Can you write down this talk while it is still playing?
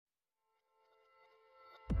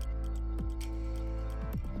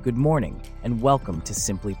Good morning, and welcome to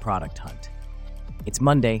Simply Product Hunt. It's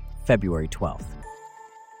Monday, February 12th.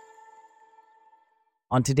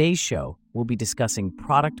 On today's show, we'll be discussing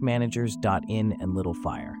product managers.in and Little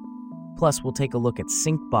Fire. Plus, we'll take a look at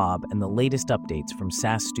SyncBob and the latest updates from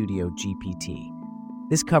SaaS Studio GPT.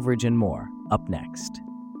 This coverage and more, up next.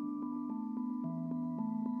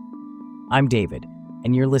 I'm David,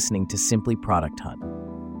 and you're listening to Simply Product Hunt.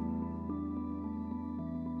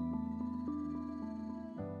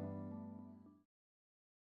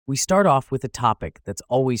 We start off with a topic that's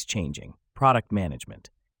always changing, product management.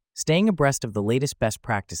 Staying abreast of the latest best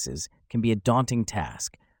practices can be a daunting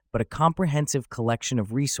task, but a comprehensive collection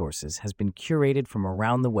of resources has been curated from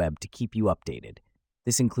around the web to keep you updated.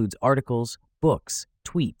 This includes articles, books,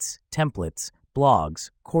 tweets, templates, blogs,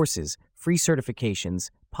 courses, free certifications,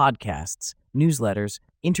 podcasts, newsletters,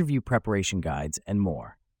 interview preparation guides, and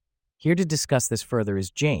more. Here to discuss this further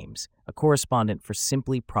is James, a correspondent for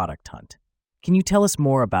Simply Product Hunt. Can you tell us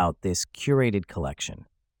more about this curated collection?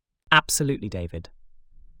 Absolutely, David.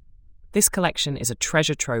 This collection is a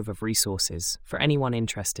treasure trove of resources for anyone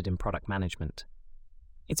interested in product management.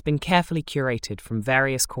 It's been carefully curated from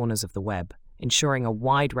various corners of the web, ensuring a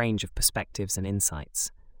wide range of perspectives and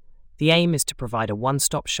insights. The aim is to provide a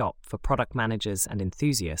one-stop shop for product managers and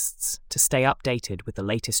enthusiasts to stay updated with the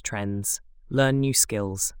latest trends, learn new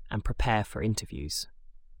skills, and prepare for interviews.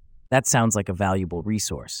 That sounds like a valuable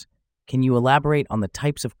resource. Can you elaborate on the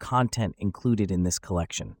types of content included in this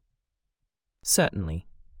collection? Certainly.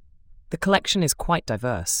 The collection is quite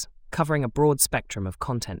diverse, covering a broad spectrum of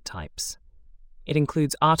content types. It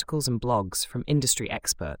includes articles and blogs from industry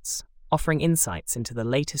experts, offering insights into the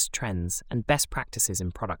latest trends and best practices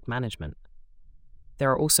in product management.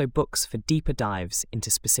 There are also books for deeper dives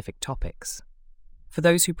into specific topics. For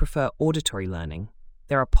those who prefer auditory learning,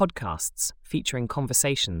 there are podcasts featuring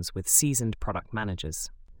conversations with seasoned product managers.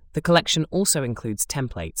 The collection also includes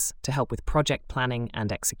templates to help with project planning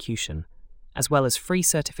and execution, as well as free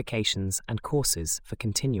certifications and courses for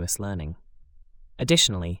continuous learning.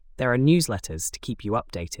 Additionally, there are newsletters to keep you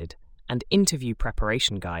updated and interview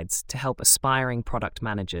preparation guides to help aspiring product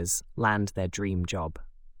managers land their dream job.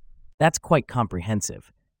 That's quite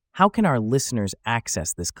comprehensive. How can our listeners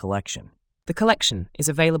access this collection? The collection is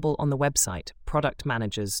available on the website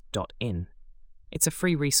productmanagers.in. It's a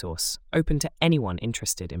free resource, open to anyone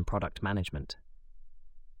interested in product management.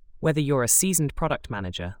 Whether you're a seasoned product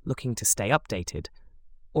manager looking to stay updated,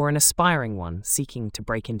 or an aspiring one seeking to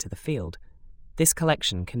break into the field, this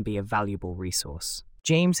collection can be a valuable resource.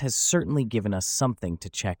 James has certainly given us something to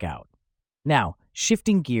check out. Now,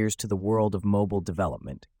 shifting gears to the world of mobile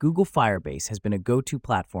development, Google Firebase has been a go-to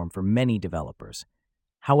platform for many developers.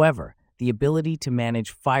 However, the ability to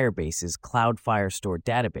manage Firebase's Cloud Firestore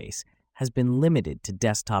database has been limited to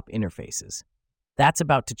desktop interfaces. That's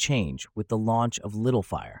about to change with the launch of Little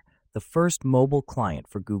Fire, the first mobile client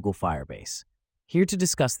for Google Firebase. Here to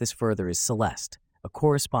discuss this further is Celeste, a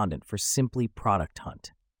correspondent for Simply Product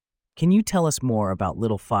Hunt. Can you tell us more about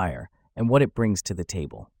Little Fire and what it brings to the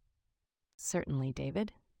table? Certainly,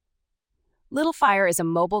 David. Little Fire is a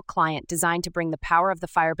mobile client designed to bring the power of the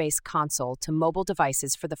Firebase console to mobile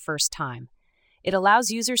devices for the first time. It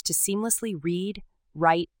allows users to seamlessly read,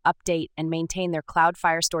 write, update, and maintain their Cloud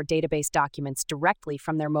Firestore database documents directly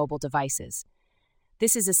from their mobile devices.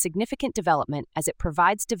 This is a significant development as it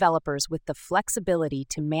provides developers with the flexibility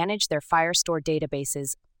to manage their Firestore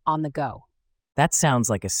databases on the go. That sounds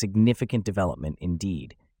like a significant development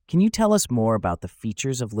indeed. Can you tell us more about the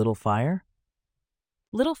features of Little Fire?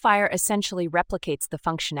 Little Fire essentially replicates the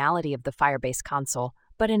functionality of the Firebase console,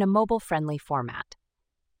 but in a mobile-friendly format.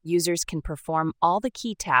 Users can perform all the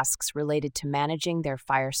key tasks related to managing their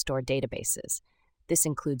Firestore databases. This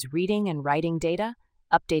includes reading and writing data,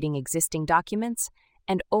 updating existing documents,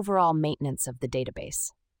 and overall maintenance of the database.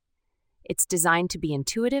 It's designed to be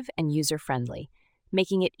intuitive and user-friendly,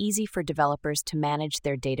 making it easy for developers to manage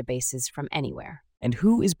their databases from anywhere. And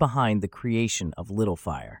who is behind the creation of Little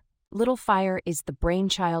Fire? Little Fire is the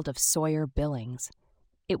brainchild of Sawyer Billings.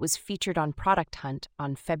 It was featured on Product Hunt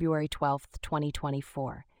on February 12,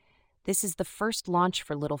 2024. This is the first launch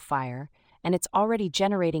for Little Fire, and it's already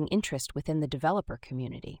generating interest within the developer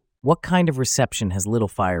community. What kind of reception has Little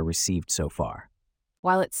Fire received so far?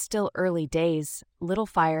 While it's still early days, Little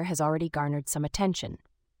Fire has already garnered some attention.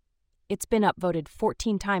 It's been upvoted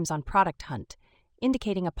 14 times on Product Hunt,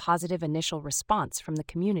 indicating a positive initial response from the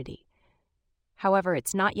community. However,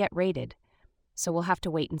 it's not yet rated, so we'll have to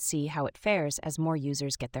wait and see how it fares as more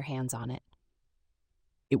users get their hands on it.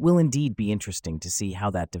 It will indeed be interesting to see how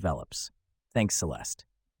that develops. Thanks, Celeste.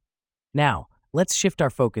 Now, let's shift our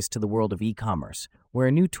focus to the world of e-commerce, where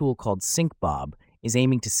a new tool called SyncBob is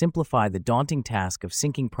aiming to simplify the daunting task of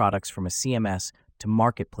syncing products from a CMS to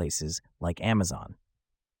marketplaces like Amazon.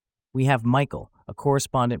 We have Michael, a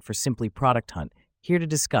correspondent for Simply Product Hunt, here to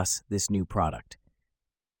discuss this new product.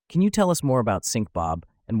 Can you tell us more about SyncBob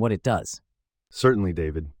and what it does? Certainly,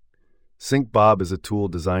 David. SyncBob is a tool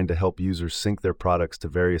designed to help users sync their products to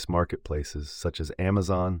various marketplaces such as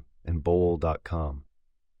Amazon and Bowl.com.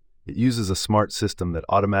 It uses a smart system that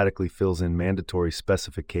automatically fills in mandatory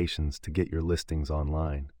specifications to get your listings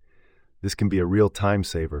online. This can be a real time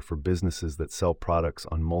saver for businesses that sell products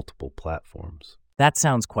on multiple platforms. That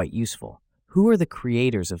sounds quite useful. Who are the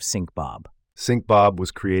creators of SyncBob? SyncBob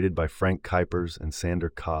was created by Frank Kuipers and Sander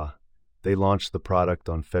Ka. They launched the product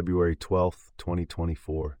on February 12,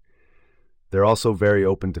 2024. They're also very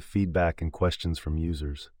open to feedback and questions from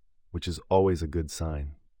users, which is always a good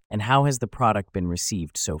sign. And how has the product been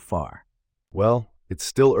received so far? Well, it's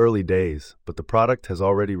still early days, but the product has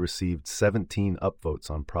already received 17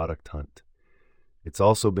 upvotes on Product Hunt. It's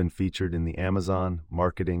also been featured in the Amazon,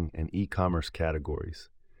 marketing, and e-commerce categories.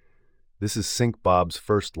 This is SyncBob's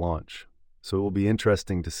first launch, so it will be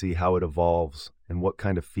interesting to see how it evolves and what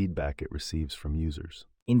kind of feedback it receives from users.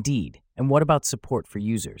 Indeed. And what about support for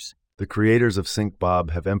users? The creators of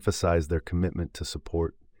SyncBob have emphasized their commitment to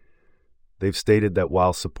support. They've stated that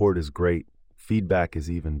while support is great, feedback is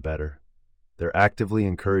even better. They're actively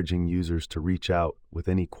encouraging users to reach out with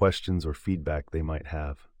any questions or feedback they might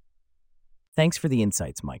have. Thanks for the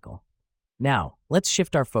insights, Michael. Now, let's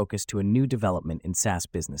shift our focus to a new development in SaaS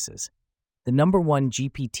businesses. The #1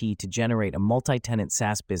 GPT to generate a multi-tenant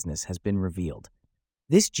SaaS business has been revealed.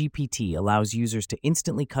 This GPT allows users to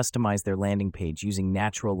instantly customize their landing page using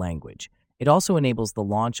natural language. It also enables the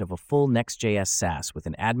launch of a full Next.js SaaS with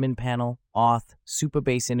an admin panel, auth,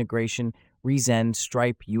 Supabase integration, Resend,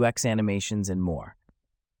 Stripe, UX animations, and more.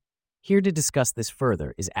 Here to discuss this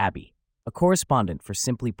further is Abby, a correspondent for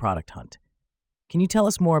Simply Product Hunt. Can you tell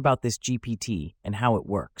us more about this GPT and how it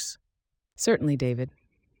works? Certainly, David.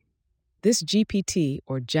 This GPT,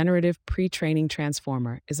 or Generative Pre-training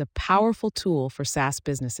Transformer, is a powerful tool for SaaS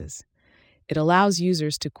businesses. It allows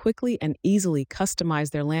users to quickly and easily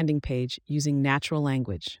customize their landing page using natural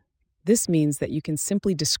language. This means that you can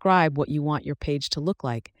simply describe what you want your page to look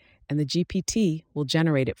like, and the GPT will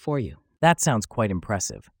generate it for you. That sounds quite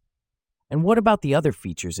impressive. And what about the other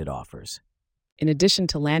features it offers? In addition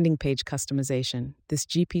to landing page customization, this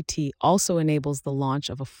GPT also enables the launch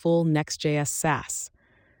of a full Next.js SaaS.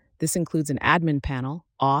 This includes an admin panel,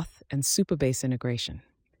 auth, and Supabase integration.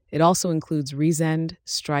 It also includes Resend,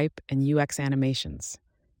 Stripe, and UX animations.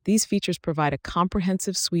 These features provide a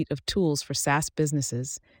comprehensive suite of tools for SaaS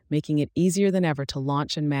businesses, making it easier than ever to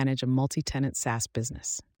launch and manage a multi-tenant SaaS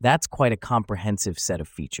business. That's quite a comprehensive set of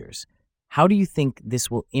features. How do you think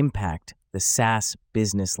this will impact the SaaS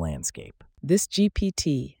business landscape? This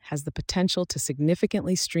GPT has the potential to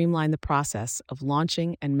significantly streamline the process of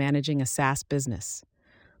launching and managing a SaaS business.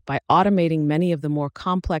 By automating many of the more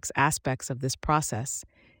complex aspects of this process,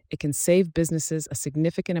 it can save businesses a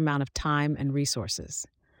significant amount of time and resources.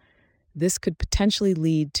 This could potentially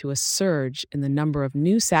lead to a surge in the number of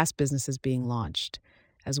new SaaS businesses being launched,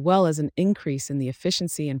 as well as an increase in the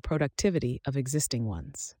efficiency and productivity of existing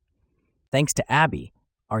ones. Thanks to Abby,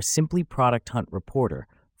 our Simply Product Hunt reporter,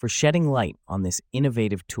 for shedding light on this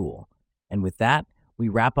innovative tool. And with that, we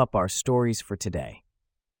wrap up our stories for today.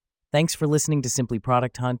 Thanks for listening to Simply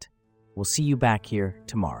Product Hunt. We'll see you back here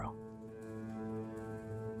tomorrow.